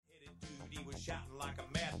shouting like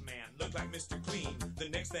a madman, looked like Mr. Clean. The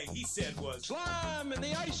next thing he said was, slime in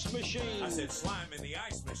the ice machine. I said, slime in the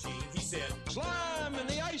ice machine. He said, slime in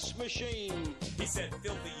the ice machine. He said,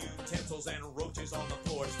 filthy utensils and roaches on the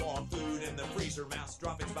floor, storm food in the freezer, mouse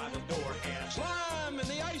droppings by the door, and slime in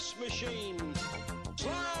the ice machine.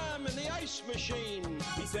 Slime in the ice machine.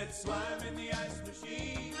 He said, slime in the ice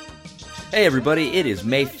machine. Hey everybody, it is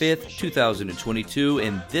May 5th, 2022,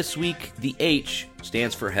 and this week the H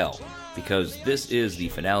stands for hell, because this is the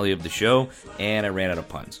finale of the show, and I ran out of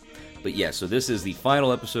puns. But yeah, so this is the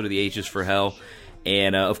final episode of the H is for hell,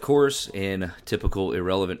 and of course, in typical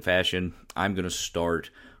irrelevant fashion, I'm going to start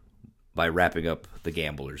by wrapping up The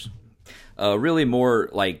Gamblers. Really more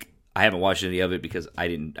like, I haven't watched any of it because I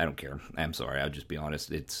don't care. I'm sorry, I'll just be honest,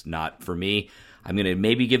 it's not for me. I'm going to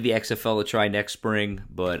maybe give the XFL a try next spring,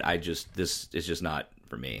 but this is just not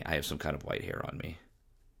for me. I have some kind of white hair on me.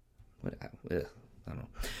 I don't know.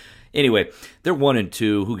 Anyway, they're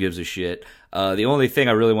 1-2. Who gives a shit? The only thing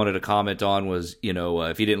I really wanted to comment on was,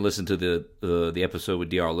 if you didn't listen to the episode with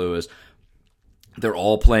DR Lewis, they're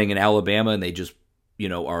all playing in Alabama, and they just,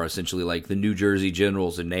 are essentially like the New Jersey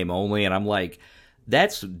Generals in name only. And I'm like,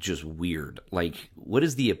 that's just weird. Like, what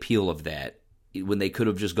is the appeal of that? When they could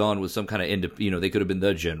have just gone with some kind of, they could have been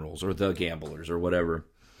the Generals or the Gamblers or whatever.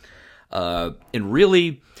 And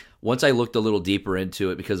really, once I looked a little deeper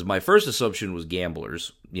into it, because my first assumption was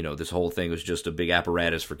Gamblers, this whole thing was just a big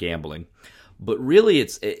apparatus for gambling. But really,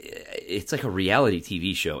 it's like a reality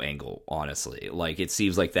TV show angle, honestly. Like, it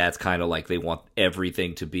seems like that's kind of like they want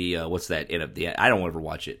everything to be, what's that? I don't ever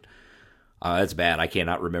watch it. That's bad. I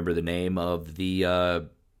cannot remember the name of the,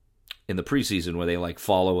 in the preseason where they like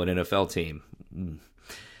follow an NFL team.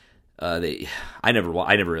 I never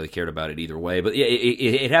really cared about it either way, but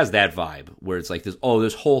it has that vibe where it's like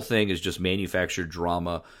this whole thing is just manufactured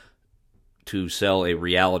drama to sell a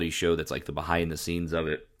reality show that's like the behind the scenes of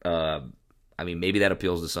it. Maybe that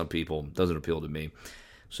appeals to some people, doesn't appeal to me.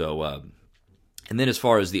 So, and then as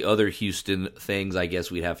far as the other Houston things, I guess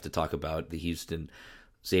we'd have to talk about the Houston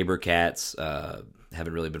SaberCats.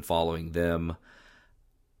 Haven't really been following them.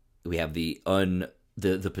 We have the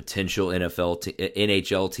potential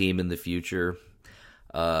NHL team in the future.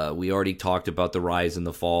 We already talked about the rise and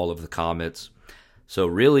the fall of the Comets. So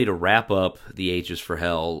really, to wrap up the H is for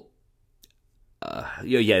hell, and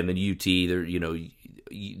then UT.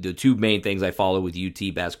 The two main things I follow with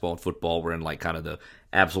UT basketball and football were in like kind of the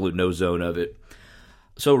absolute no zone of it.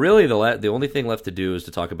 So really, the only thing left to do is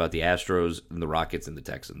to talk about the Astros and the Rockets and the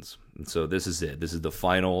Texans. And so this is it. This is the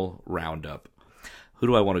final roundup. Who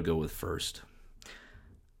do I want to go with first?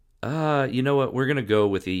 You know what? We're going to go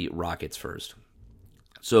with the Rockets first.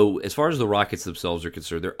 So as far as the Rockets themselves are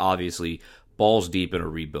concerned, they're obviously balls deep in a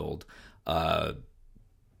rebuild.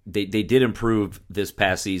 They did improve this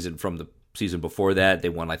past season from the season before that. They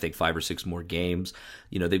won, I think, 5 or 6 more games.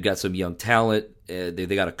 They've got some young talent. They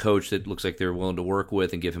got a coach that looks like they're willing to work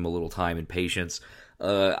with and give him a little time and patience.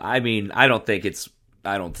 I don't think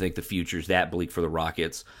the future's that bleak for the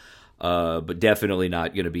Rockets. But definitely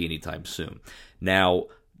not going to be anytime soon. Now,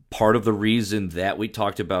 part of the reason that we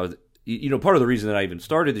talked about, part of the reason that I even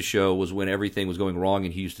started the show was when everything was going wrong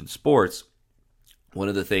in Houston sports. One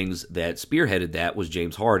of the things that spearheaded that was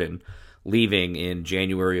James Harden leaving in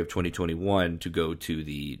January of 2021 to go to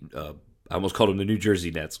the, I almost called them the New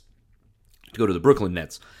Jersey Nets, to go to the Brooklyn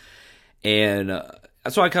Nets. And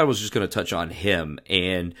so I kind of was just going to touch on him.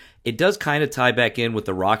 And it does kind of tie back in with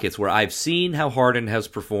the Rockets, where I've seen how Harden has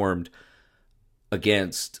performed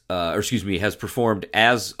has performed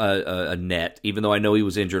as a Net, even though I know he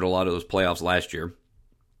was injured a lot of those playoffs last year.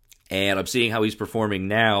 And I'm seeing how he's performing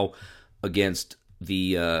now against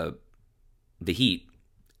the Heat.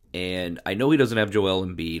 And I know he doesn't have Joel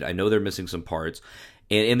Embiid. I know they're missing some parts.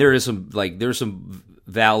 And there's some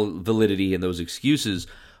validity in those excuses.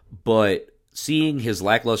 But seeing his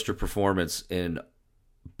lackluster performance in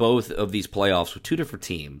both of these playoffs with two different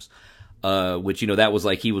teams, which, that was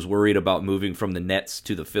like he was worried about moving from the Nets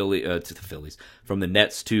to the Phillies, from the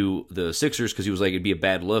Nets to the Sixers, because he was like, it'd be a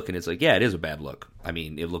bad look. And it's like, yeah, it is a bad look. I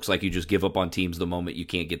mean, it looks like you just give up on teams the moment you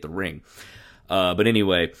can't get the ring. But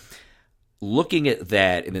anyway, looking at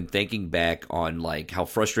that and then thinking back on like how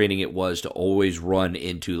frustrating it was to always run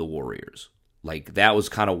into the Warriors. Like, that was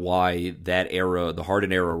kind of why that era, the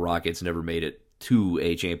Harden era Rockets, never made it to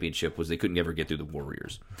a championship, was they couldn't ever get through the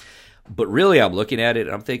Warriors. But really, I'm looking at it,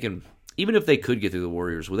 and I'm thinking, even if they could get through the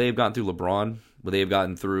Warriors, would they have gotten through LeBron? Would they have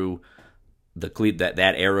gotten through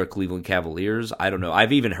that era Cleveland Cavaliers? I don't know.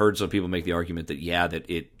 I've even heard some people make the argument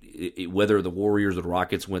that, whether the Warriors or the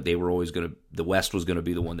Rockets went, the West was going to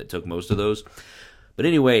be the one that took most of those. But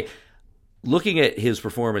anyway, looking at his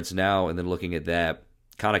performance now and then looking at that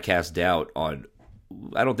kind of cast doubt on.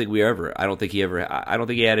 I don't think he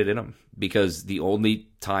had it in him, because the only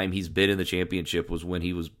time he's been in the championship was when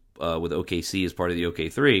he was with OKC as part of the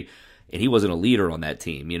OK3, and he wasn't a leader on that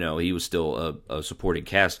team. He was still a supporting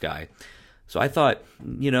cast guy. So I thought,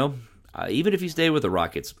 even if he stayed with the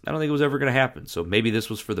Rockets, I don't think it was ever going to happen. So maybe this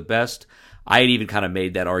was for the best. I had even kind of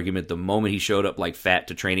made that argument the moment he showed up like fat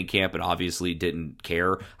to training camp and obviously didn't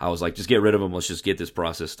care. I was like, just get rid of him. Let's just get this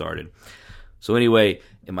process started. So anyway,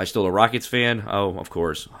 am I still a Rockets fan? Oh, of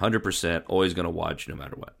course, 100%, always going to watch no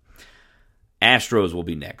matter what. Astros will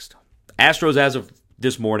be next. Astros, as of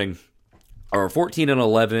this morning, are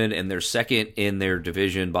 14-11, and they're second in their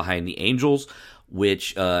division behind the Angels,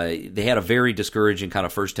 which they had a very discouraging kind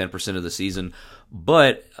of first 10% of the season.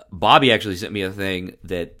 But Bobby actually sent me a thing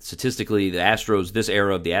that statistically the Astros, this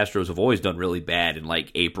era of the Astros, have always done really bad in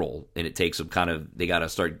like April, and it takes them they got to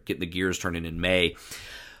start getting the gears turning in May.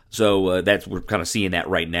 So we're kind of seeing that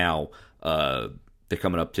right now. They're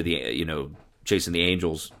coming up to the, chasing the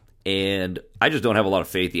Angels. And I just don't have a lot of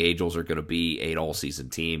faith the Angels are going to be an all-season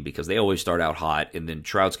team, because they always start out hot, and then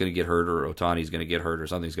Trout's going to get hurt, or Ohtani's going to get hurt, or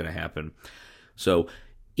something's going to happen. So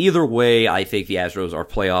either way, I think the Astros are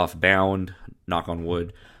playoff bound, knock on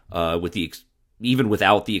wood. Even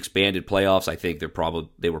without the expanded playoffs, I think they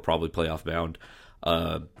were probably playoff bound.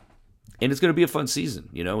 And it's going to be a fun season.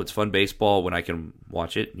 It's fun baseball when I can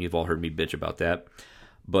watch it. You've all heard me bitch about that.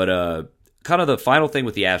 But kind of the final thing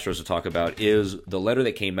with the Astros to talk about is the letter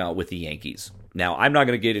that came out with the Yankees. Now, I'm not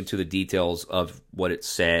going to get into the details of what it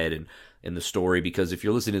said and the story, because if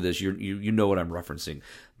you're listening to this, you know what I'm referencing.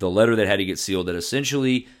 The letter that had to get sealed that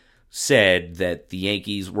essentially said that the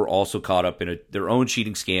Yankees were also caught up in their own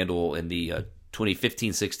cheating scandal in the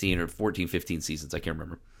 2015-16 or 14-15 seasons. I can't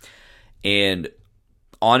remember. And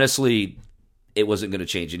honestly, it wasn't going to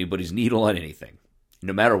change anybody's needle on anything.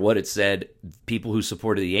 No matter what it said, people who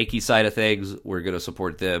supported the Yankee side of things were going to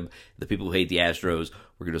support them. The people who hate the Astros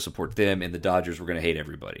were going to support them, and the Dodgers were going to hate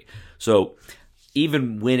everybody. So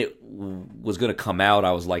even when it was going to come out,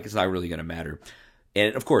 I was like, it's not really going to matter.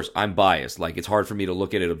 And of course, I'm biased. Like, it's hard for me to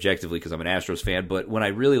look at it objectively because I'm an Astros fan. But when I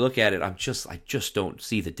really look at it, I just don't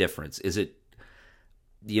see the difference. Is it,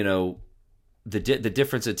 the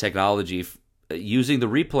difference in technology using the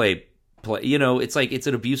replay play? It's like it's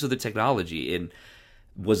an abuse of the technology. And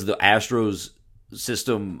was the Astros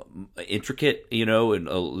system intricate?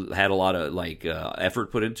 And had a lot of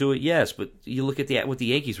effort put into it. Yes, but you look at what the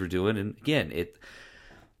Yankees were doing, and again,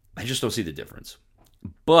 I just don't see the difference.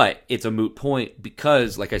 But it's a moot point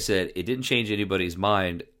because, like I said, it didn't change anybody's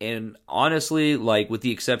mind. And honestly, with the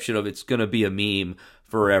exception of it's going to be a meme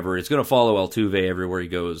forever, it's going to follow Altuve everywhere he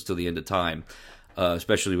goes till the end of time,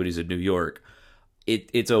 especially when he's in New York.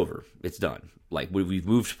 It's over. It's done. We've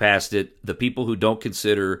moved past it. The people who don't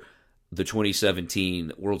consider the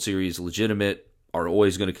 2017 World Series legitimate are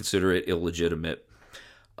always going to consider it illegitimate.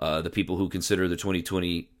 The people who consider the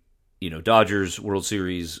 2020, Dodgers World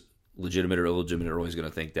Series legitimate or illegitimate are always going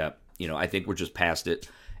to think that. I think we're just past it.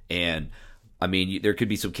 And I mean, there could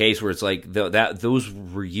be some case where it's like those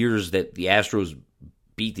were years that the Astros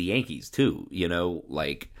beat the Yankees too.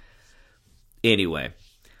 Anyway,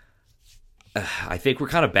 I think we're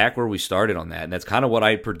kind of back where we started on that, and that's kind of what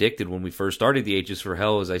I predicted when we first started the H's for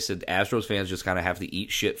Hell. Is I said Astros fans just kind of have to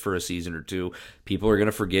eat shit for a season or two. People are going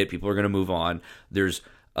to forget. People are going to move on. There's,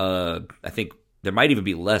 I think. There might even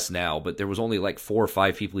be less now, but there was only 4 or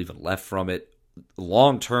 5 people even left from it.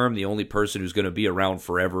 Long term, the only person who's going to be around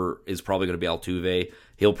forever is probably going to be Altuve.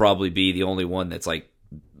 He'll probably be the only one that's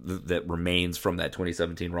that remains from that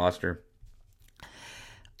 2017 roster.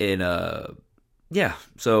 And yeah,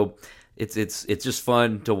 so it's just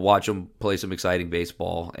fun to watch them play some exciting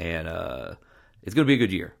baseball, and it's going to be a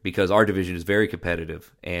good year because our division is very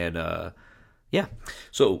competitive. And yeah,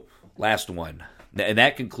 so last one. And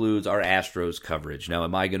that concludes our Astros coverage. Now,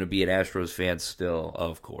 am I going to be an Astros fan still?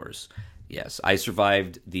 Of course. Yes, I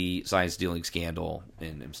survived the sign-stealing scandal,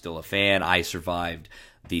 and I'm still a fan. I survived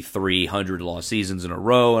the 300 lost seasons in a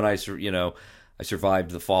row, and I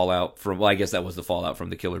survived the fallout from, well, I guess that was the fallout from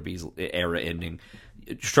the Killer Bees era ending.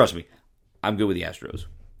 Trust me, I'm good with the Astros.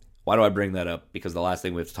 Why do I bring that up? Because the last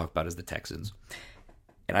thing we have to talk about is the Texans.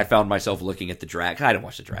 And I found myself looking at the draft. I didn't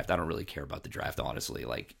watch the draft. I don't really care about the draft, honestly.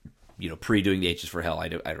 Pre-doing the H's for Hell,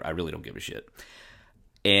 I really don't give a shit.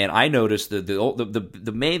 And I noticed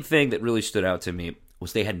the main thing that really stood out to me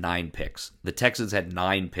was they had 9 picks. The Texans had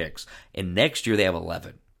 9 picks, and next year they have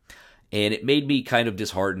 11. And it made me kind of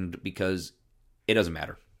disheartened because it doesn't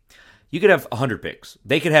matter. You could have 100 picks.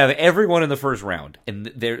 They could have everyone in the first round, and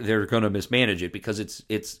they're going to mismanage it because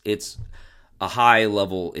it's a high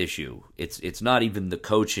level issue. It's not even the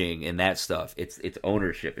coaching and that stuff. It's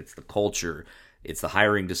ownership. It's the culture. It's the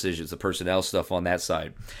hiring decisions, the personnel stuff on that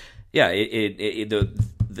side. Yeah, the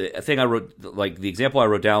thing I wrote, like the example I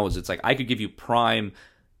wrote down was, it's like I could give you prime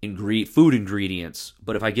food ingredients,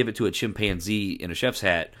 but if I give it to a chimpanzee in a chef's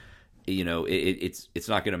hat, it's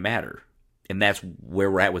not going to matter. And that's where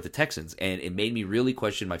we're at with the Texans. And it made me really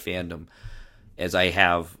question my fandom, as I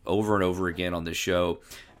have over and over again on this show,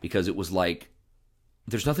 because it was like,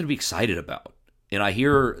 there's nothing to be excited about. And I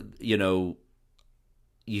hear, you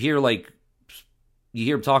hear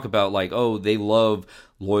them talk about like, oh, they love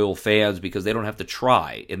loyal fans because they don't have to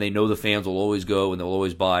try, and they know the fans will always go and they'll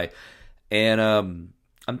always buy. And I'm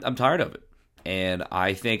tired of it. And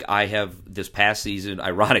I think I have, this past season,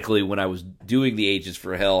 ironically, when I was doing the Ages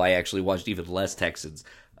for Hell, I actually watched even less Texans.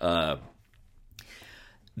 I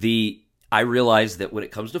realized that when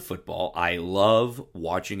it comes to football, I love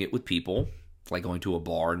watching it with people, like going to a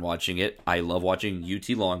bar and watching it. I love watching UT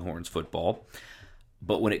Longhorns football.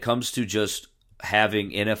 But when it comes to just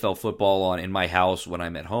having NFL football on in my house when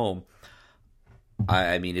I'm at home,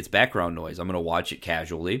 I mean, it's background noise. I'm going to watch it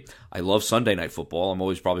casually. I love Sunday Night Football. I'm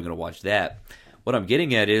always probably going to watch that. What I'm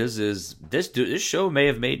getting at is this show may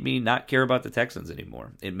have made me not care about the Texans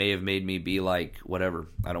anymore. It may have made me be like, whatever,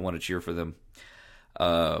 I don't want to cheer for them.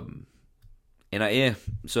 So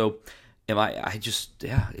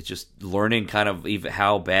it's just learning kind of even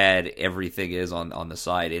how bad everything is on the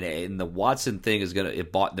side. And the Watson thing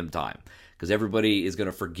it bought them time, because everybody is going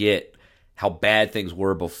to forget how bad things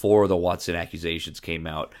were before the Watson accusations came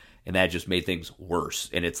out, and that just made things worse.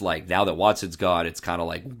 And it's like, now that Watson's gone, it's kind of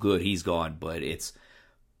like, good, he's gone, but it's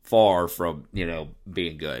far from,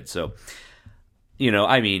 being good. So,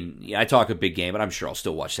 I talk a big game, but I'm sure I'll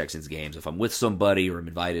still watch Texans games if I'm with somebody or I'm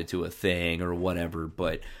invited to a thing or whatever.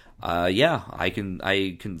 But I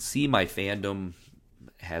can see my fandom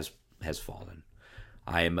has fallen.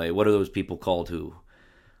 I am what are those people called who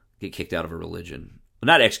get kicked out of a religion?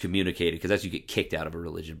 Not excommunicated, because that's you get kicked out of a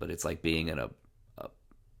religion, but it's like being a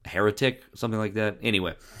heretic, something like that.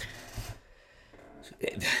 Anyway,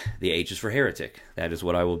 the H is for heretic. That is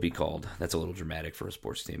what I will be called. That's a little dramatic for a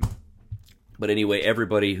sports team. But anyway,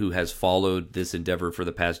 everybody who has followed this endeavor for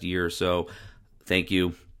the past year or so, thank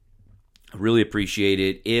you. I really appreciate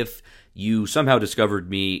it. If you somehow discovered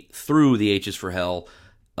me through the H is for Hell,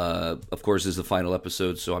 of course, this is the final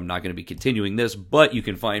episode, so I'm not going to be continuing this, but you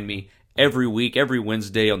can find me every week, every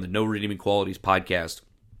Wednesday on the No Redeeming Qualities podcast.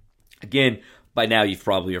 Again, by now you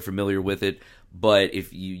probably are familiar with it, but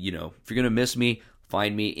if if you're going to miss me,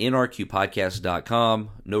 find me nrqpodcast.com,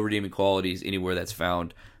 No Redeeming Qualities, anywhere that's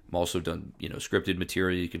found. I'm also done, scripted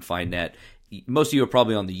material. You can find that. Most of you are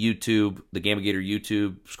probably on the YouTube, the Gamagator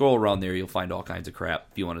YouTube. Scroll around there. You'll find all kinds of crap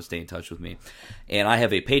if you want to stay in touch with me. And I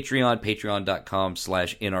have a Patreon,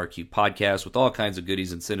 patreon.com/NRQ podcast with all kinds of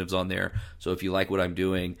goodies, incentives on there. So if you like what I'm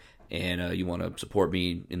doing and you want to support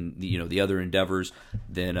me in the other endeavors,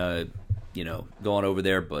 then go on over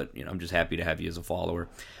there. But I'm just happy to have you as a follower.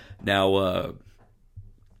 Now,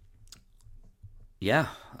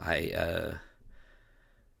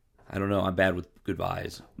 I don't know. I'm bad with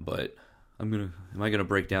goodbyes, but am I gonna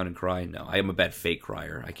break down and cry? No, I am a bad fake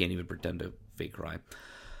crier. I can't even pretend to fake cry.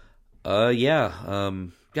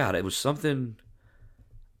 God, it was something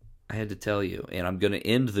I had to tell you, and I'm gonna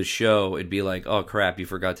end the show and be like, oh crap, you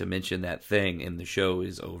forgot to mention that thing, and the show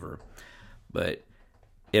is over. But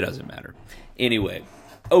it doesn't matter. Anyway.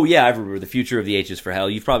 Oh, yeah, I remember the future of the H is for Hell.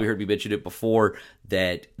 You've probably heard me mention it before,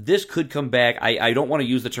 that this could come back. I don't want to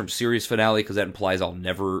use the term series finale because that implies I'll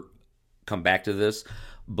never come back to this.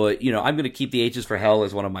 But, I'm going to keep the H is for Hell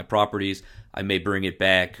as one of my properties. I may bring it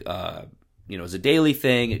back, as a daily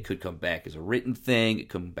thing. It could come back as a written thing. It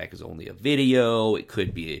could come back as only a video. It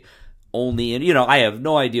could be only, and I have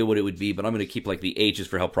no idea what it would be, but I'm going to keep like the H is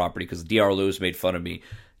for Hell property because D.R. Lewis made fun of me.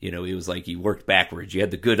 He was like, you worked backwards. You had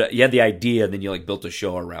the idea, and then you like built a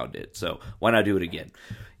show around it. So why not do it again?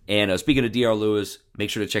 And speaking of D.R. Lewis, make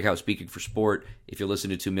sure to check out Speaking for Sport. If you're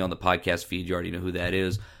listening to me on the podcast feed, you already know who that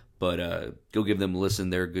is. But go give them a listen.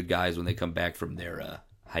 They're good guys when they come back from their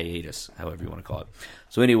hiatus, however you want to call it.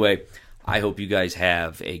 So anyway, I hope you guys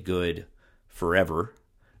have a good forever.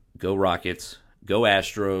 Go Rockets. Go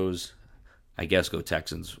Astros. I guess go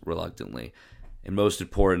Texans, reluctantly. And most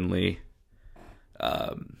importantly,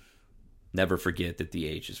 never forget that the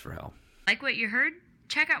H is for Hell. Like what you heard?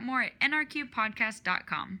 Check out more at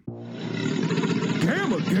nrqpodcast.com.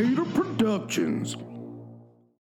 Gamagator Productions.